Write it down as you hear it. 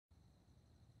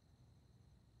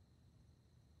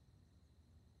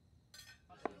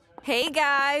Hey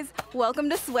guys, welcome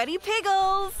to Sweaty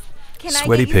Piggles. Can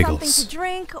Sweaty I get you Piggles. something to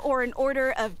drink or an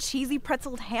order of cheesy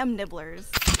pretzeled ham nibblers?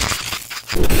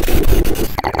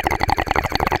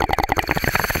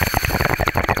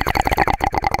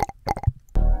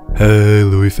 Hey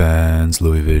Louis fans,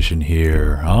 Louis Vision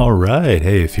here. Alright,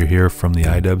 hey, if you're here from the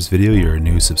iDubbbz video, you're a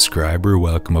new subscriber,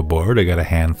 welcome aboard. I got a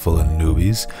handful of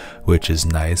newbies, which is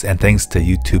nice. And thanks to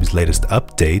YouTube's latest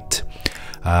update,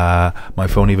 my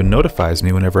phone even notifies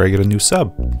me whenever I get a new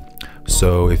sub.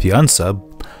 So if you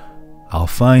unsub, I'll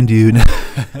find you.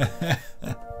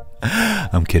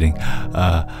 I'm kidding.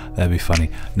 That'd be funny.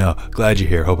 No, glad you're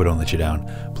here. Hope I don't let you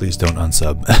down. Please don't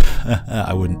unsub.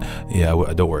 I wouldn't. Yeah,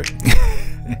 don't worry.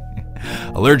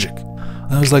 Allergic.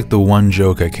 That was like the one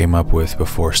joke I came up with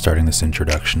before starting this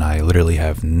introduction. I literally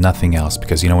have nothing else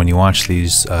because, you know, when you watch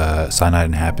these Cyanide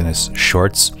and Happiness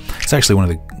shorts, it's actually one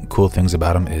of the cool things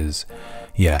about them is,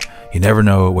 yeah, you never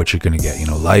know what you're going to get. You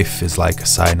know, life is like a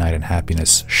Cyanide and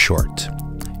Happiness short.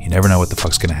 You never know what the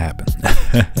fuck's gonna happen.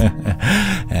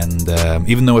 And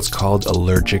even though it's called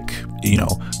Allergic, you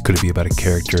know, could it be about a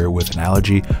character with an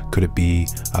allergy? Could it be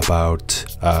about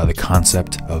the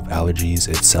concept of allergies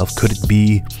itself? Could it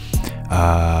be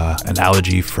an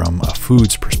allergy from a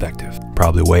food's perspective?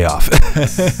 Probably way off.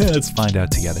 Let's find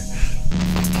out together.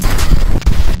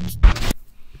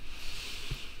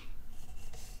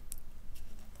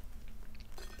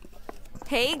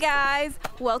 Hey guys,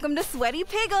 welcome to Sweaty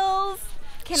Piggles.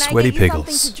 Can Sweaty I get you Piggles.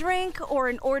 something to drink or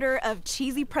an order of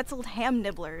cheesy pretzeled ham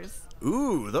nibblers?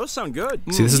 Ooh, those sound good.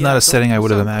 See, this is not a setting I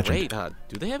would have imagined. Great.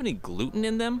 Do they have any gluten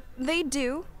in them? They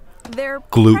do. They're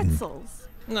Gluten. pretzels.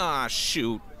 Ah,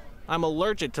 shoot. I'm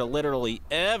allergic to literally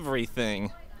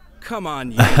everything. Come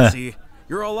on, Yancy.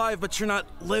 You're alive, but you're not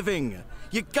living.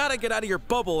 You gotta get out of your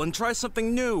bubble and try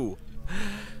something new.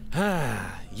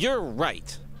 You're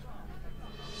right.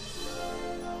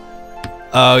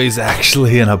 Oh, he's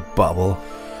actually in a bubble.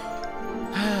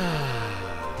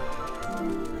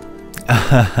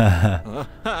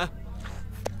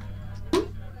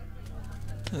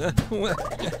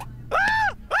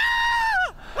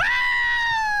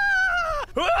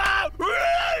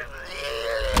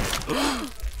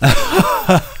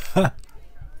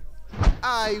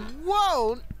 I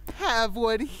won't have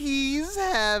what he's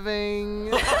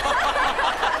having.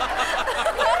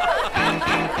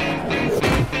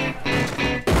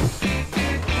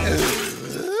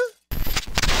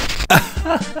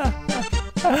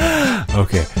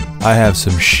 Okay, I have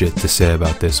some shit to say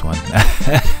about this one.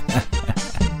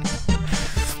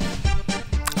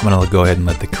 I'm gonna go ahead and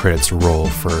let the credits roll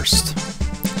first.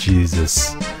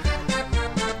 Jesus.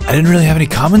 I didn't really have any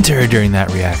commentary during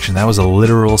that reaction. That was a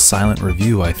literal silent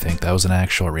review, I think. That was an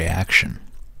actual reaction.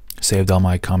 Saved all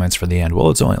my comments for the end.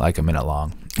 Well, it's only like a minute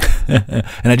long. And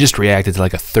I just reacted to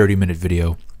like a 30-minute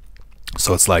video.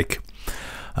 So it's like,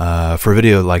 for a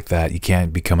video like that, you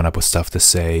can't be coming up with stuff to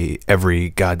say every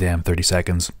goddamn 30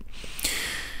 seconds.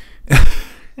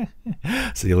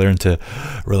 So you learn to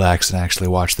relax and actually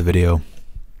watch the video.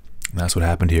 And that's what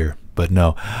happened here. But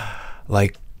no,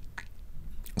 like,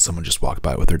 someone just walked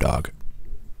by with their dog.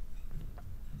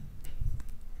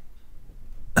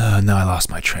 Now I lost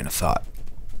my train of thought.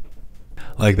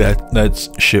 Like that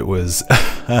shit was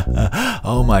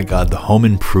oh my god, the Home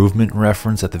Improvement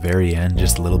reference at the very end,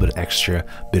 just a little bit extra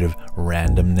bit of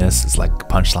randomness. It's like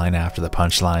punchline after the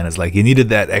punchline. It's like you needed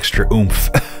that extra oomph.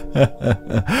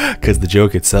 Because the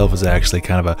joke itself is actually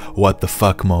kind of a what the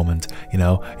fuck moment, you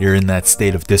know? You're in that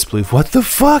state of disbelief, what the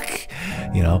fuck?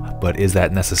 You know, but is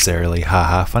that necessarily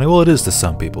haha funny? Well, it is to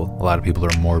some people. A lot of people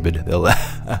are morbid. They'll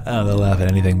laugh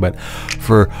at anything, but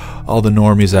for all the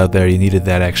normies out there, you needed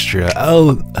that extra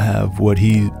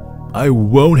I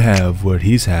won't have what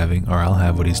he's having, or I'll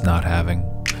have what he's not having.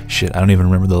 Shit, I don't even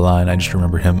remember the line. I just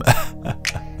remember him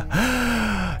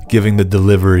giving the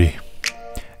delivery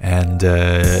and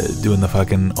doing the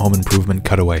fucking Home Improvement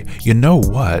cutaway. You know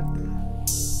what?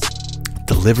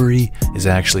 Delivery is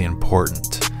actually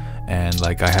important. And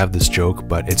like, I have this joke,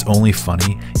 but it's only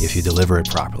funny if you deliver it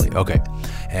properly. Okay,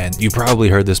 and you probably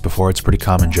heard this before. It's a pretty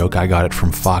common joke. I got it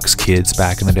from Fox Kids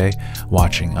back in the day,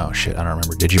 watching, oh shit, I don't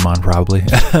remember, Digimon probably.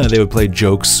 They would play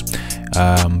jokes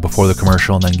before the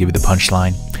commercial and then give you the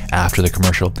punchline after the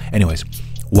commercial. Anyways,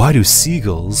 why do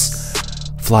seagulls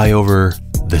fly over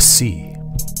the sea?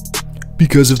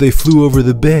 Because if they flew over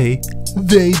the bay,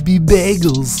 they'd be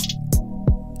bagels.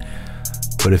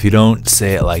 But if you don't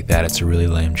say it like that, it's a really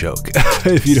lame joke.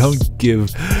 If you don't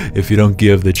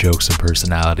give the joke some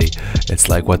personality, it's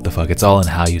like, what the fuck? It's all in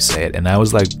how you say it. And I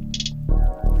was like,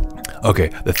 okay,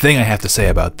 the thing I have to say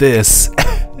about this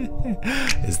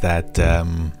is that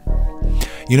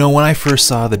You know, when I first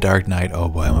saw The Dark Knight, oh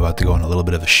boy, I'm about to go on a little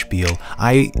bit of a spiel.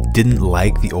 I didn't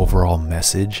like the overall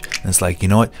message. And it's like, you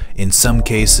know what? In some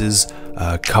cases,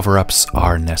 cover-ups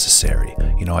are necessary.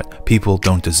 You know what? People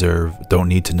don't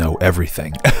need to know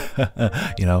everything.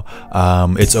 You know,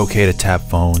 it's okay to tap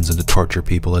phones and to torture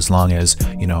people as long as,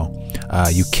 you know,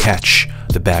 you catch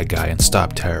the bad guy and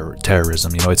stop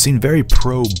terrorism. You know, it seemed very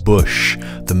pro-Bush,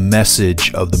 the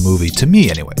message of the movie, to me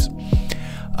anyways.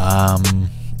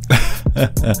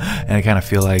 And I kind of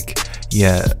feel like,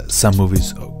 yeah, some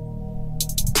movies... Oh,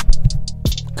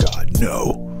 God,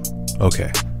 no.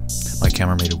 Okay. My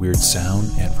camera made a weird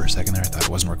sound, and for a second there I thought it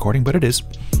wasn't recording, but it is.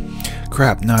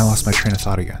 Crap, now I lost my train of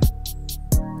thought again.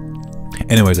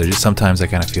 Anyways, sometimes I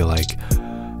kind of feel like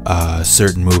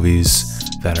certain movies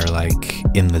that are like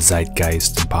in the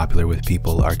zeitgeist and popular with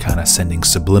people are kind of sending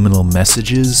subliminal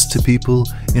messages to people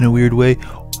in a weird way.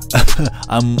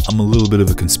 I'm a little bit of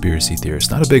a conspiracy theorist,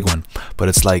 not a big one, but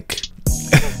it's like,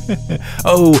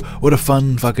 oh, what a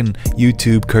fun fucking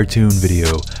YouTube cartoon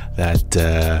video that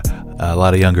a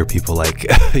lot of younger people like.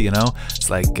 You know, it's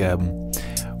like,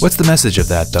 what's the message of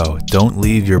that though? Don't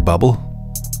leave your bubble.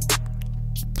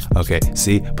 Okay,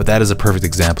 see, but that is a perfect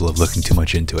example of looking too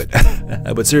much into it.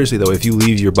 But seriously though, if you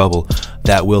leave your bubble,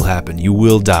 that will happen. You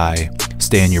will die.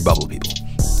 Stay in your bubble, people.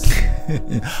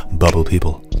 Bubble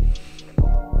people.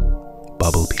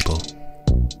 Bubble people.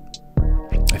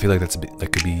 I feel like that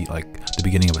could be like the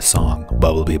beginning of a song.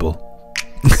 Bubble people.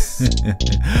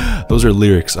 Those are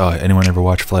lyrics. Oh, anyone ever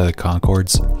watch Flight of the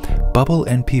Conchords? Bubble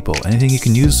and people. Anything you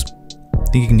can use?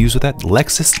 Think you can use with that?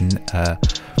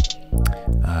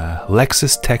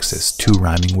 Lexus, Texas. 2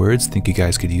 rhyming words. Think you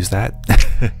guys could use that?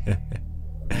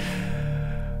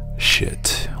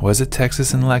 Shit. Was it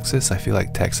Texas and Lexus? I feel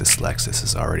like Texas Lexus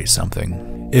is already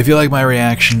something. If you like my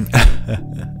reaction,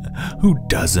 who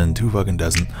doesn't? Who fucking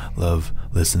doesn't love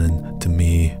listening to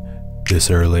me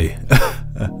this early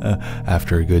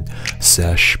after a good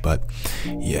sesh? But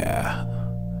yeah,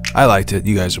 I liked it.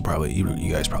 You guys probably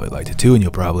liked it too, and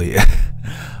you'll probably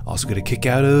also get a kick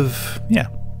out of, yeah,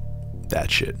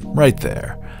 that shit right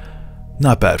there.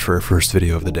 Not bad for a first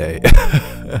video of the day.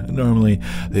 Normally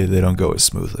they don't go as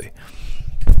smoothly.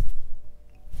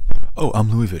 Oh,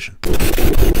 I'm Louis Vision.